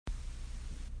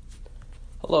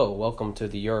Hello, welcome to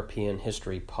the European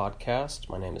History Podcast.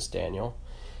 My name is Daniel.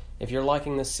 If you're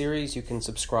liking this series, you can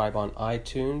subscribe on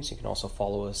iTunes. You can also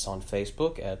follow us on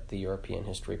Facebook at the European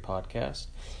History Podcast.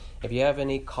 If you have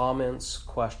any comments,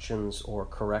 questions, or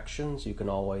corrections, you can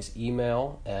always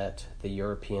email at the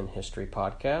European History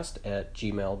Podcast at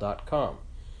gmail.com.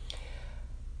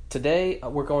 Today,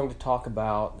 we're going to talk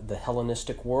about the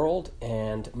Hellenistic world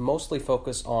and mostly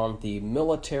focus on the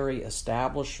military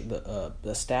establishment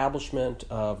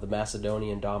of the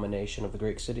Macedonian domination of the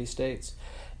Greek city-states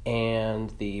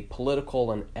and the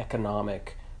political and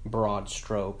economic broad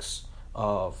strokes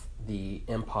of the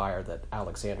empire that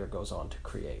Alexander goes on to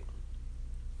create.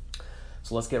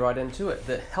 So let's get right into it.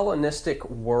 The Hellenistic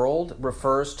world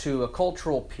refers to a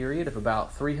cultural period of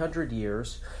about 300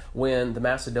 years when the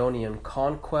Macedonian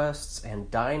conquests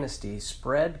and dynasties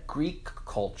spread Greek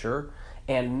culture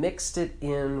and mixed it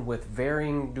in with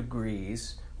varying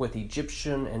degrees with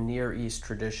Egyptian and Near East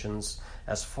traditions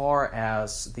as far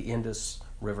as the Indus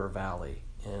River Valley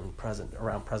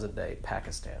around present-day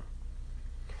Pakistan.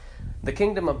 The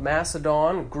kingdom of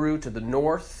Macedon grew to the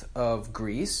north of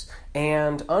Greece,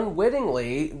 and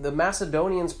unwittingly, the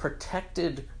Macedonians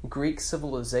protected Greek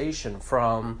civilization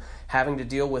from having to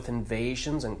deal with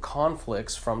invasions and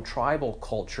conflicts from tribal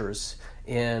cultures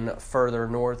in further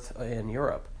north in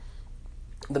Europe.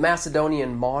 The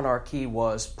Macedonian monarchy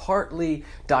was partly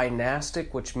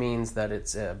dynastic, which means that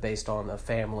it's based on a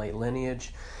family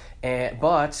lineage,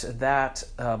 but that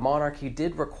monarchy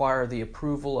did require the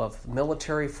approval of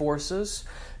military forces,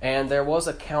 and there was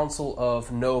a council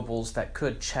of nobles that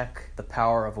could check the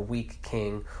power of a weak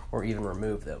king or even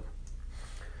remove them.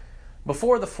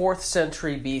 Before the 4th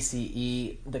century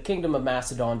BCE, the Kingdom of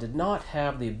Macedon did not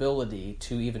have the ability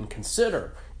to even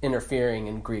consider interfering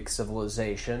in Greek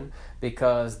civilization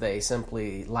because they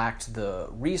simply lacked the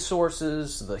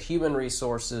resources, the human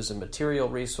resources and material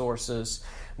resources.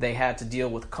 They had to deal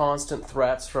with constant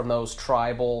threats from those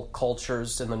tribal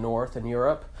cultures in the north in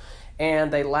Europe,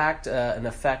 and they lacked an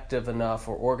effective enough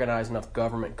or organized enough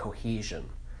government cohesion.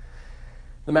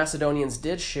 The Macedonians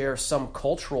did share some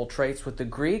cultural traits with the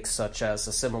Greeks, such as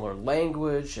a similar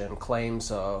language and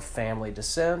claims of family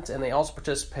descent, and they also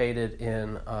participated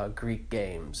in Greek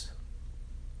games.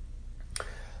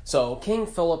 So, King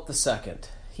Philip II,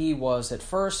 he was at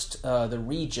first the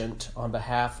regent on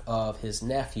behalf of his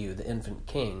nephew, the infant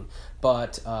king,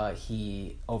 but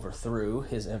he overthrew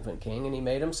his infant king and he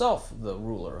made himself the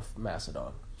ruler of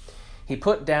Macedon. He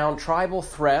put down tribal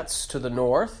threats to the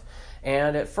north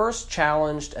and at first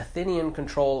challenged Athenian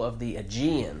control of the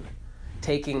Aegean,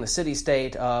 taking the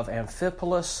city-state of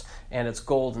Amphipolis and its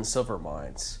gold and silver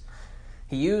mines.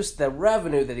 He used the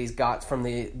revenue that he's got from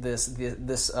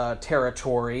this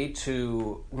territory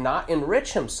to not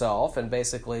enrich himself and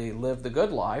basically live the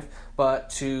good life,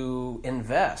 but to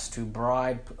invest, to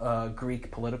bribe Greek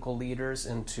political leaders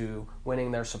into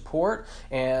winning their support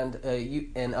and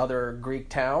in other Greek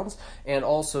towns, and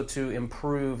also to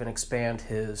improve and expand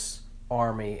his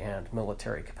army and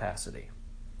military capacity.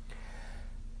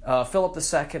 Philip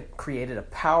II created a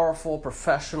powerful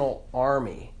professional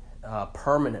army,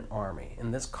 permanent army,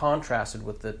 and this contrasted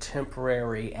with the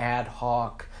temporary ad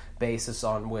hoc basis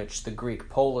on which the Greek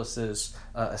polises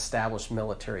established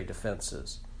military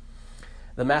defenses.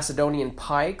 The Macedonian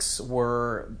pikes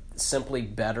were simply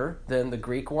better than the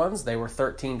Greek ones. They were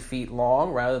 13 feet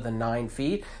long rather than 9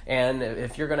 feet. And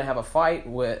if you're going to have a fight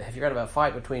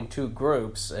between two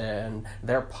groups and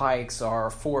their pikes are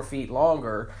 4 feet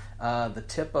longer, the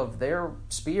tip of their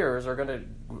spears are going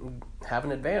to have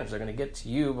an advantage. They're going to get to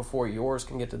you before yours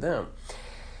can get to them.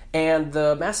 And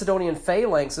the Macedonian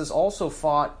phalanxes also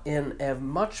fought in a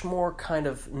much more kind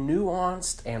of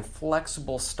nuanced and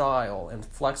flexible style and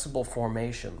flexible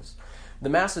formations. The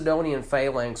Macedonian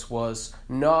phalanx was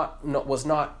not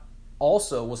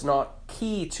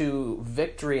key to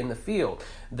victory in the field.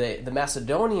 The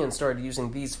Macedonians started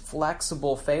using these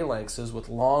flexible phalanxes with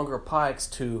longer pikes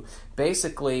to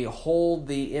basically hold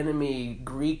the enemy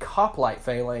Greek hoplite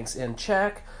phalanx in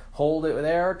check, hold it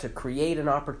there to create an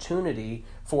opportunity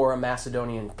for a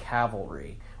Macedonian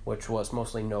cavalry, which was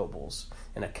mostly nobles.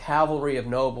 And a cavalry of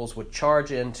nobles would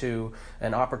charge into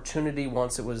an opportunity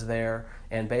once it was there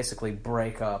and basically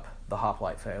break up the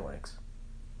hoplite phalanx.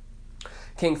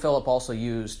 King Philip also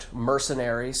used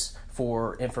mercenaries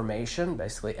for information,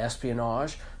 basically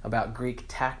espionage, about Greek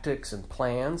tactics and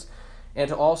plans, and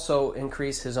to also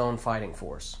increase his own fighting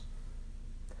force.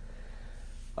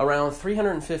 Around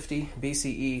 350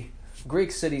 BCE,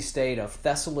 Greek city-state of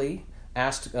Thessaly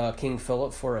asked King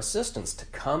Philip for assistance to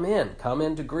come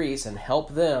into Greece and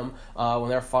help them when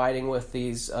they're fighting with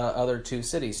these other two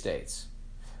city-states.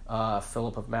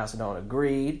 Philip of Macedon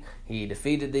agreed. He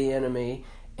defeated the enemy,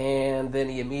 and then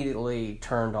he immediately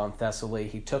turned on Thessaly.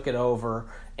 He took it over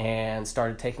and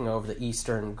started taking over the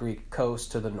eastern Greek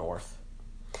coast to the north.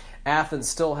 Athens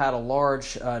still had a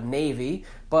large navy,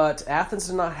 but Athens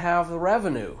did not have the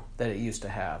revenue that it used to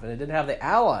have, and it didn't have the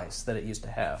allies that it used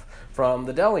to have from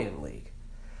the Delian League.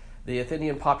 The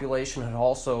Athenian population had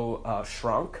also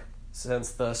shrunk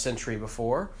since the century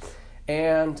before,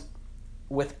 and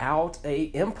without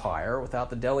an empire, without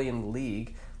the Delian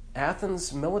League,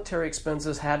 Athens' military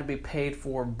expenses had to be paid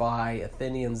for by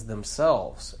Athenians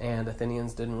themselves, and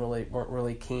Athenians weren't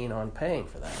really keen on paying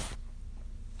for that.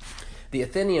 The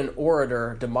Athenian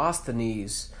orator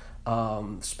Demosthenes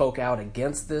spoke out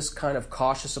against this kind of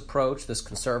cautious approach, this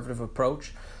conservative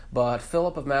approach, but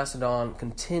Philip of Macedon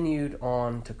continued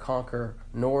on to conquer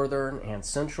northern and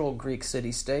central Greek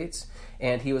city-states,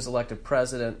 and he was elected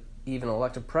president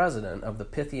of the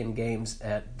Pythian Games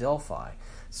at Delphi.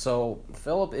 So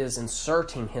Philip is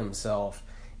inserting himself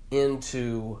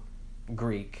into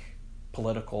Greek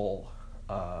political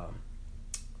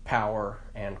power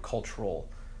and cultural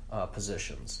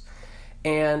positions.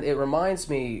 And it reminds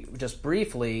me just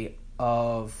briefly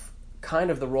of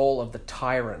kind of the role of the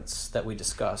tyrants that we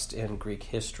discussed in Greek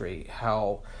history,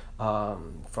 how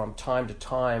from time to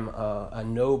time a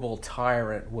noble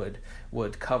tyrant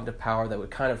would come to power that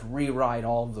would kind of rewrite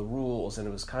all of the rules, and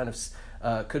it was kind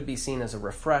of could be seen as a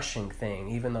refreshing thing,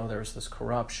 even though there's this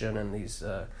corruption and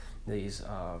these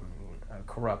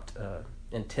corrupt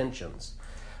intentions.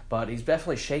 But he's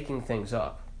definitely shaking things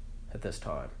up at this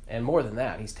time. And more than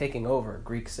that, he's taking over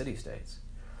Greek city-states.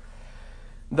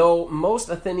 Though most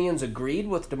Athenians agreed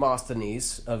with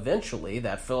Demosthenes eventually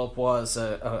that Philip was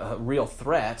a real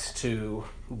threat to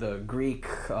the Greek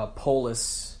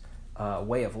polis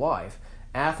way of life,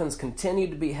 Athens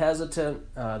continued to be hesitant.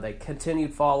 They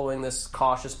continued following this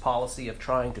cautious policy of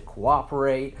trying to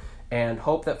cooperate and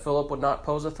hope that Philip would not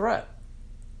pose a threat.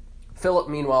 Philip,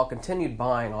 meanwhile, continued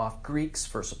buying off Greeks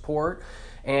for support,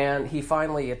 and he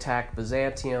finally attacked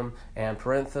Byzantium and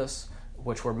Perinthus,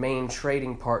 which were main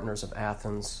trading partners of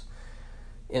Athens.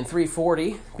 In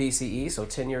 340 BCE, so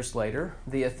 10 years later,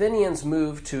 the Athenians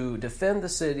moved to defend the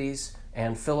cities,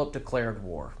 and Philip declared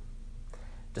war.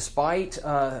 Despite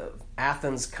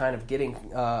Athens kind of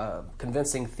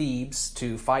convincing Thebes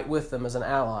to fight with them as an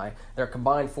ally, their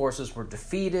combined forces were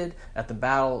defeated at the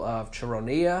Battle of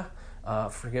Chaeronea,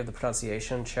 forgive the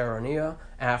pronunciation, Chaeronea,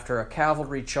 after a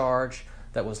cavalry charge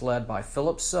that was led by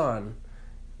Philip's son,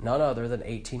 none other than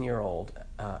 18-year-old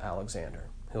Alexander,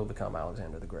 who will become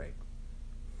Alexander the Great.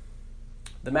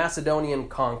 The Macedonian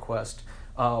conquest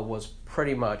was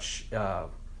pretty much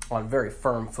on very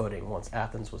firm footing once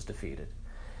Athens was defeated.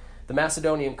 The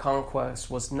Macedonian conquest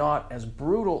was not as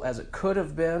brutal as it could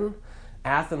have been.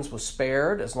 Athens was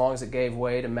spared as long as it gave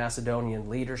way to Macedonian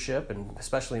leadership, and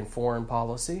especially in foreign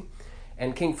policy.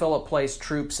 And King Philip placed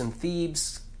troops in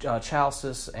Thebes,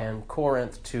 Chalcis, and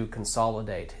Corinth to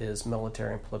consolidate his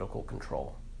military and political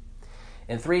control.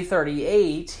 In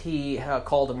 338, he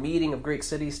called a meeting of Greek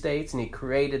city-states, and he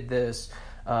created this,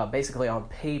 basically on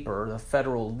paper, the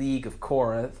Federal League of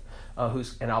Corinth,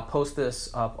 and I'll post this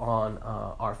up on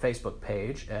our Facebook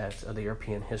page at the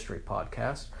European History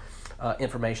Podcast,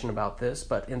 information about this.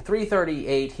 But in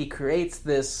 338, he creates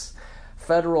this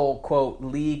federal, quote,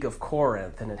 League of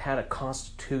Corinth, and it had a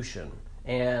constitution.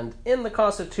 And in the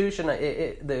Constitution,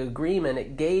 the agreement,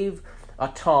 it gave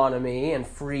autonomy and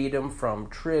freedom from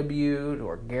tribute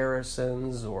or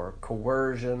garrisons or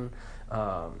coercion,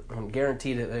 and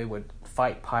guaranteed that they would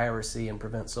fight piracy and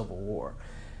prevent civil war.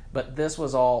 But this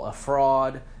was all a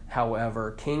fraud.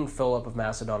 However, King Philip of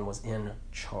Macedon was in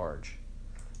charge.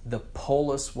 The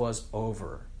polis was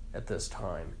over at this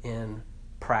time in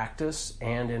practice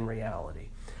and in reality.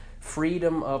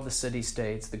 Freedom of the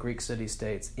city-states, the Greek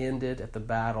city-states, ended at the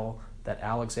battle that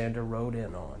Alexander rode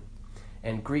in on.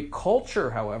 And Greek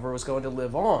culture, however, was going to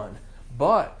live on.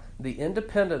 But the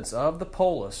independence of the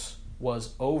polis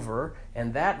was over,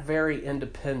 and that very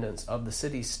independence of the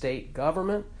city-state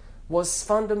government was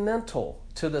fundamental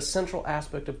to the central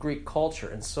aspect of Greek culture.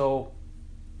 And so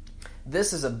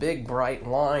this is a big, bright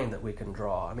line that we can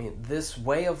draw. I mean, this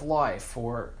way of life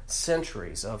for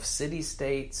centuries of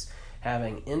city-states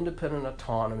having independent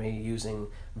autonomy, using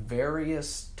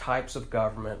various types of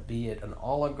government, be it an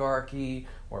oligarchy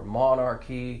or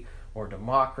monarchy or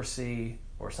democracy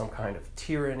or some kind of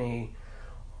tyranny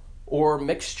or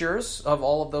mixtures of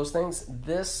all of those things,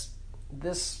 this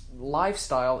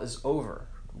lifestyle is over.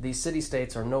 These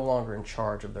city-states are no longer in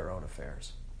charge of their own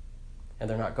affairs, and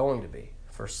they're not going to be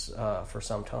for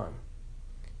some time,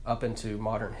 up into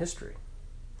modern history.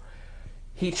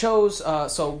 He chose,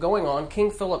 going on,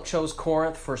 King Philip chose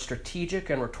Corinth for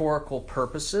strategic and rhetorical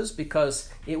purposes because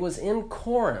it was in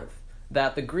Corinth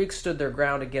that the Greeks stood their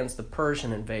ground against the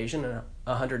Persian invasion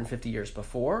 150 years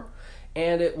before,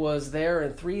 and it was there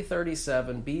in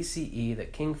 337 BCE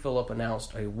that King Philip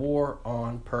announced a war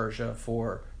on Persia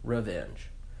for revenge.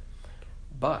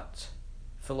 But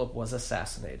Philip was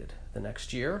assassinated the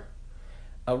next year.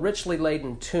 A richly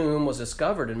laden tomb was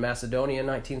discovered in Macedonia in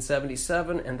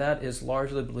 1977, and that is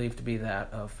largely believed to be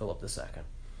that of Philip II.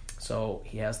 So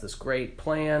he has this great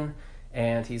plan,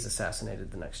 and he's assassinated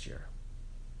the next year.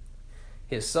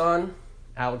 His son,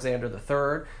 Alexander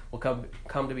III, will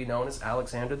come to be known as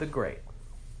Alexander the Great.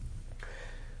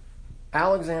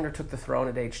 Alexander took the throne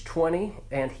at age 20,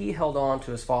 and he held on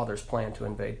to his father's plan to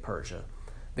invade Persia.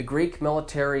 The Greek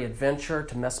military adventure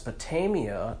to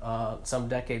Mesopotamia some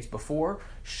decades before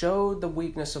showed the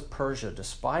weakness of Persia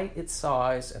despite its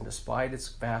size and despite its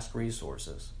vast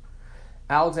resources.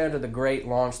 Alexander the Great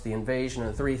launched the invasion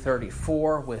in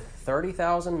 334 with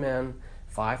 30,000 men,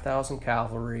 5,000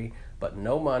 cavalry, but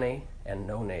no money and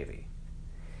no navy.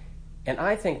 And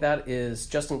I think that is,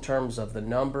 just in terms of the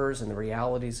numbers and the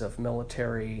realities of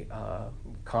military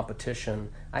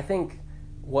competition, I think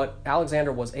what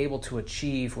Alexander was able to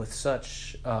achieve with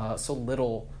so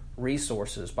little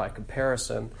resources by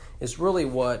comparison is really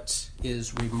what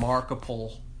is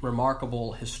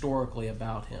remarkable historically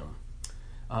about him.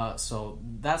 So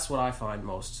that's what I find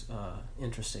most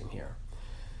interesting here.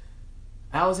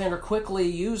 Alexander quickly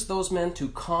used those men to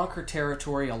conquer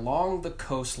territory along the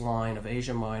coastline of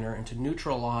Asia Minor and to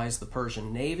neutralize the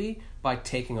Persian navy by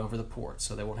taking over the ports,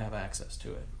 so they won't have access to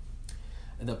it.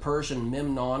 The Persian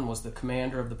Memnon was the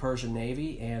commander of the Persian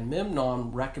Navy, and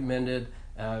Memnon recommended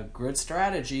a good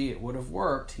strategy. It would have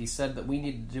worked. He said that we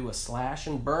need to do a slash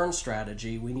and burn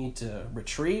strategy. We need to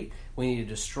retreat. We need to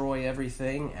destroy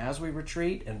everything as we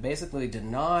retreat and basically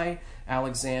deny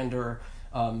Alexander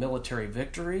military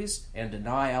victories and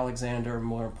deny Alexander,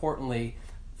 more importantly,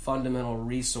 fundamental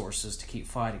resources to keep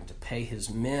fighting, to pay his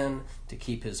men, to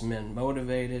keep his men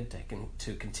motivated,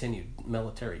 to continue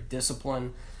military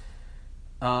discipline.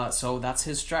 So that's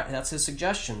his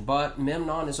suggestion. But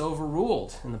Memnon is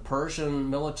overruled, and the Persian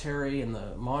military and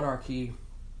the monarchy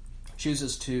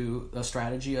chooses a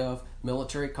strategy of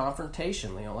military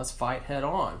confrontation. Let's fight head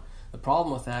on. The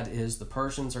problem with that is the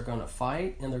Persians are going to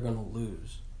fight and they're going to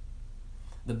lose.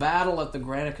 The battle at the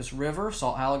Granicus River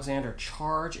saw Alexander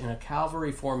charge in a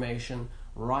cavalry formation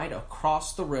right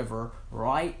across the river,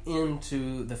 right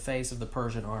into the face of the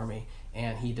Persian army,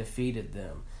 and he defeated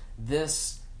them.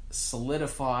 This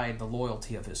solidified the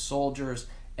loyalty of his soldiers.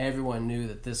 Everyone knew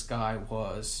that this guy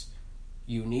was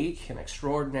unique and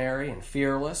extraordinary and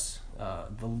fearless,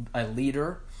 a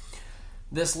leader.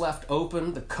 This left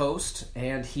open the coast,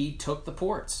 and he took the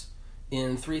ports.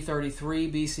 In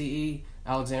 333 BCE,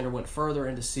 Alexander went further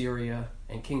into Syria,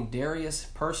 and King Darius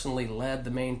personally led the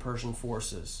main Persian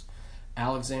forces.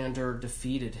 Alexander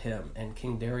defeated him, and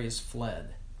King Darius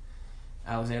fled.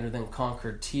 Alexander then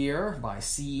conquered Tyre by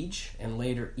siege and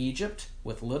later Egypt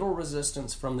with little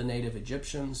resistance from the native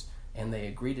Egyptians, and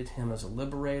they greeted him as a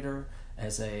liberator,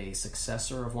 as a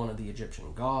successor of one of the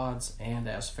Egyptian gods, and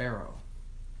as Pharaoh.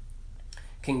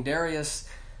 King Darius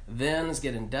then is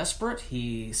getting desperate.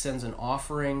 He sends an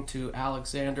offering to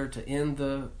Alexander to end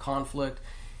the conflict.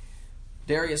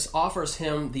 Darius offers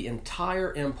him the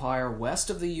entire empire west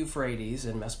of the Euphrates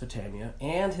in Mesopotamia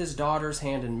and his daughter's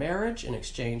hand in marriage in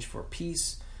exchange for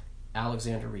peace.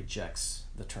 Alexander rejects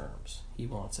the terms. He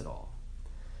wants it all.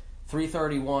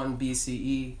 331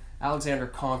 BCE, Alexander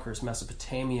conquers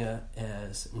Mesopotamia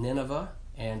as Nineveh,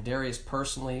 and Darius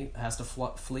personally has to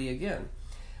flee again.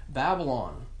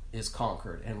 Babylon is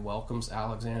conquered and welcomes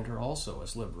Alexander also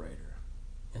as liberator.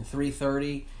 In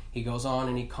 330, he goes on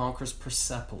and he conquers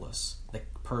Persepolis, the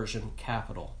Persian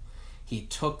capital. He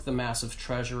took the massive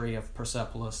treasury of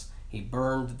Persepolis. He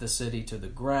burned the city to the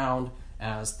ground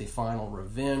as the final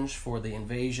revenge for the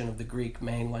invasion of the Greek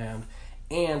mainland,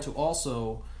 and to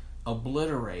also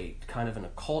obliterate, kind of in a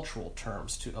cultural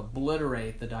terms, to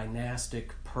obliterate the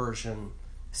dynastic Persian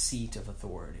seat of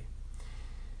authority.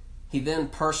 He then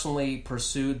personally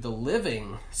pursued the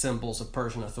living symbols of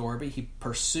Persian authority. He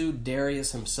pursued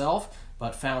Darius himself,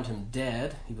 but found him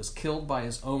dead. He was killed by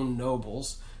his own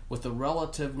nobles, with a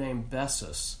relative named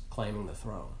Bessus claiming the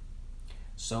throne.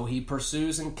 So he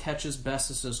pursues and catches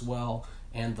Bessus as well,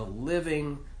 and the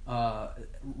living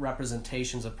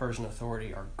representations of Persian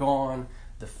authority are gone.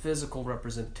 The physical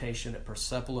representation at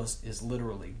Persepolis is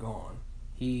literally gone.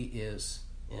 He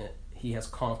has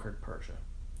conquered Persia,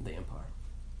 the empire.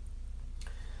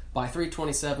 By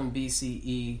 327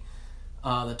 BCE,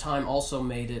 the time also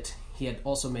made it. he had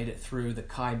also made it through the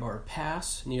Khyber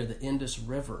Pass near the Indus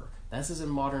River. This is in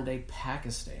modern-day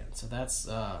Pakistan. So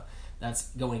that's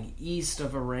going east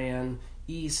of Iran,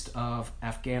 east of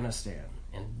Afghanistan,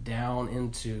 and down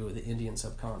into the Indian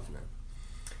subcontinent.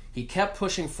 He kept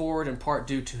pushing forward in part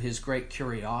due to his great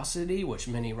curiosity, which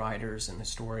many writers and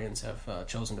historians have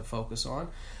chosen to focus on.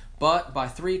 But by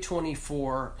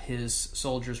 324, his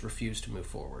soldiers refused to move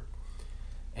forward,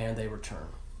 and they return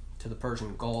to the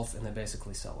Persian Gulf, and they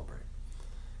basically celebrate.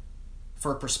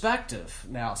 For perspective,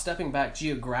 now stepping back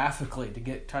geographically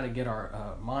to try to get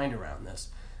our mind around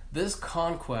this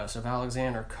conquest of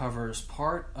Alexander covers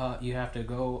part. You have to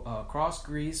go across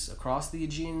Greece, across the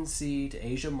Aegean Sea to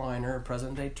Asia Minor,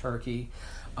 present-day Turkey,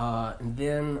 and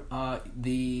then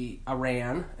the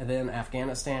Iran, and then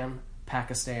Afghanistan,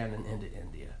 Pakistan, and into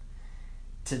India.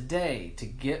 Today, to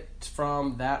get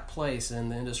from that place in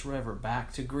the Indus River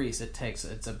back to Greece,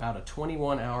 it's about a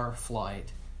 21-hour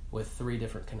flight with 3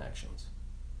 different connections.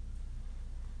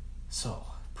 So,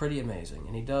 pretty amazing.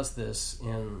 And he does this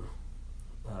in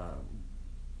a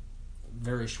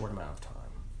very short amount of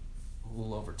time, a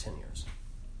little over 10 years.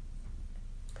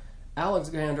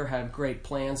 Alexander had great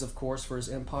plans, of course, for his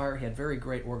empire. He had very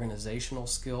great organizational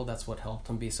skill. That's what helped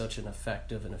him be such an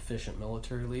effective and efficient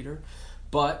military leader.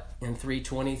 But in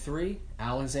 323,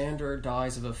 Alexander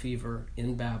dies of a fever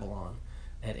in Babylon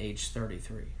at age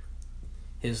 33.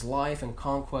 His life and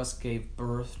conquest gave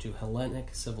birth to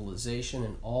Hellenic civilization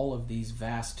in all of these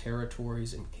vast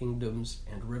territories and kingdoms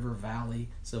and river valley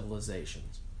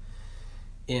civilizations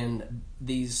in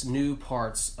these new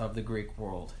parts of the Greek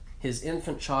world. His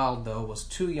infant child, though, was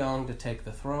too young to take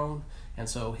the throne, and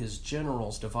so his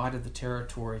generals divided the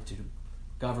territory to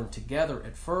govern together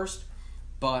at first,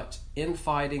 but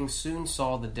infighting soon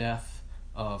saw the death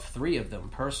of 3 of them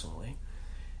personally.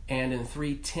 And in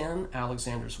 310,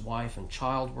 Alexander's wife and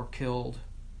child were killed.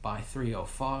 By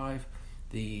 305,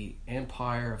 the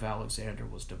empire of Alexander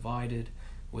was divided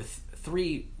with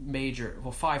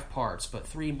 5 parts, but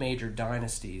 3 major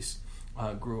dynasties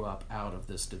grew up out of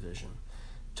this division.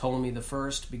 Ptolemy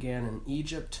I began in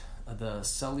Egypt, the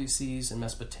Seleucids in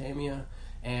Mesopotamia,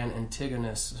 and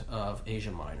Antigonus of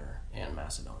Asia Minor and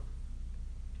Macedon.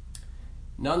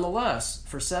 Nonetheless,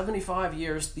 for 75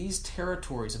 years, these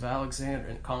territories of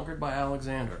Alexander, conquered by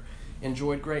Alexander,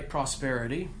 enjoyed great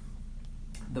prosperity.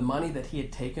 The money that he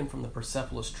had taken from the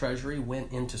Persepolis treasury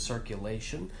went into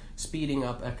circulation, speeding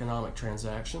up economic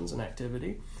transactions and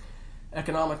activity.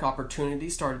 Economic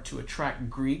opportunities started to attract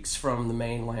Greeks from the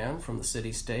mainland, from the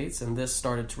city-states, and this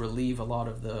started to relieve a lot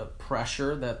of the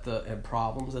pressure and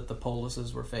problems that the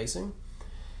polises were facing.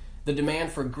 The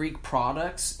demand for Greek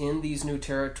products in these new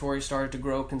territories started to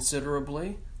grow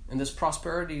considerably, and this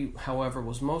prosperity, however,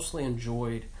 was mostly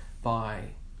enjoyed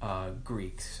by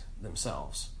Greeks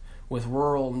themselves, with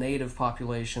rural native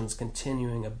populations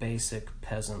continuing a basic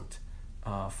peasant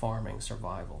farming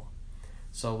survival.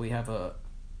 So we have a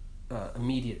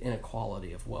immediate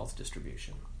inequality of wealth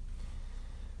distribution.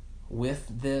 With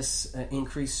this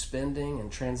increased spending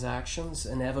and transactions,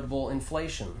 inevitable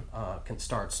inflation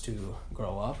starts to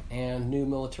grow up, and new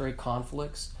military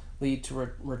conflicts lead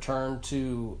to return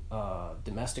to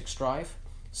domestic strife,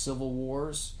 civil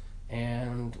wars,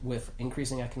 and with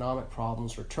increasing economic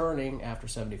problems returning after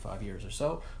 75 years or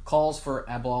so, calls for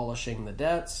abolishing the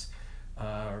debts,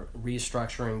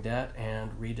 restructuring debt,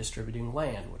 and redistributing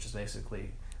land, which is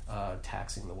basically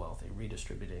taxing the wealthy,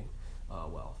 redistributing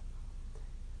wealth.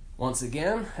 Once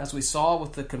again, as we saw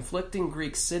with the conflicting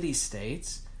Greek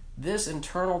city-states, this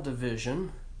internal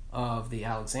division of the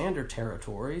Alexander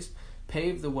territories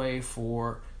paved the way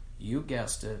for, you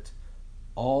guessed it,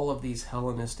 all of these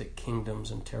Hellenistic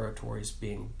kingdoms and territories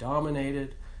being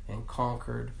dominated and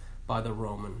conquered by the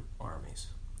Roman armies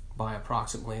by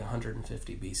approximately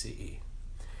 150 BCE,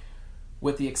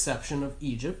 with the exception of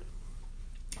Egypt,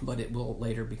 but it will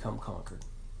later become conquered.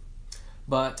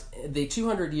 But the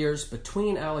 200 years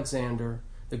between Alexander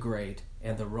the Great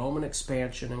and the Roman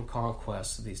expansion and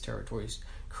conquest of these territories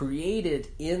created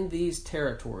in these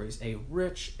territories a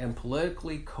rich and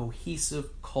politically cohesive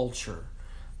culture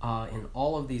in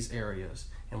all of these areas.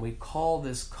 And we call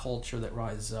this culture that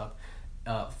rises up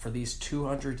for these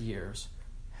 200 years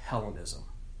Hellenism.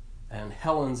 And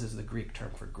Hellenes is the Greek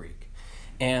term for Greek.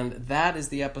 And that is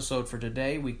the episode for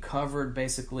today. We covered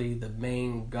basically the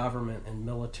main government and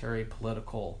military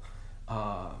political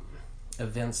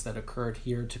events that occurred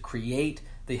here to create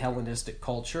the Hellenistic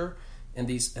culture in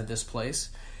this place.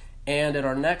 And in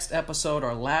our next episode,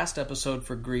 our last episode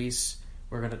for Greece,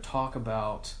 we're going to talk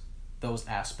about those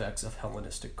aspects of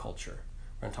Hellenistic culture.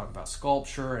 We're going to talk about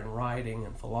sculpture and writing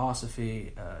and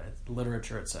philosophy,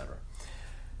 literature, etc.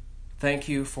 Thank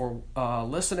you for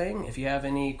listening. If you have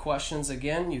any questions,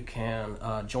 again, you can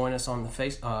join us on the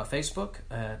Facebook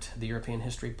at the European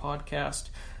History Podcast.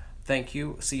 Thank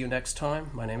you. See you next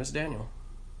time. My name is Daniel.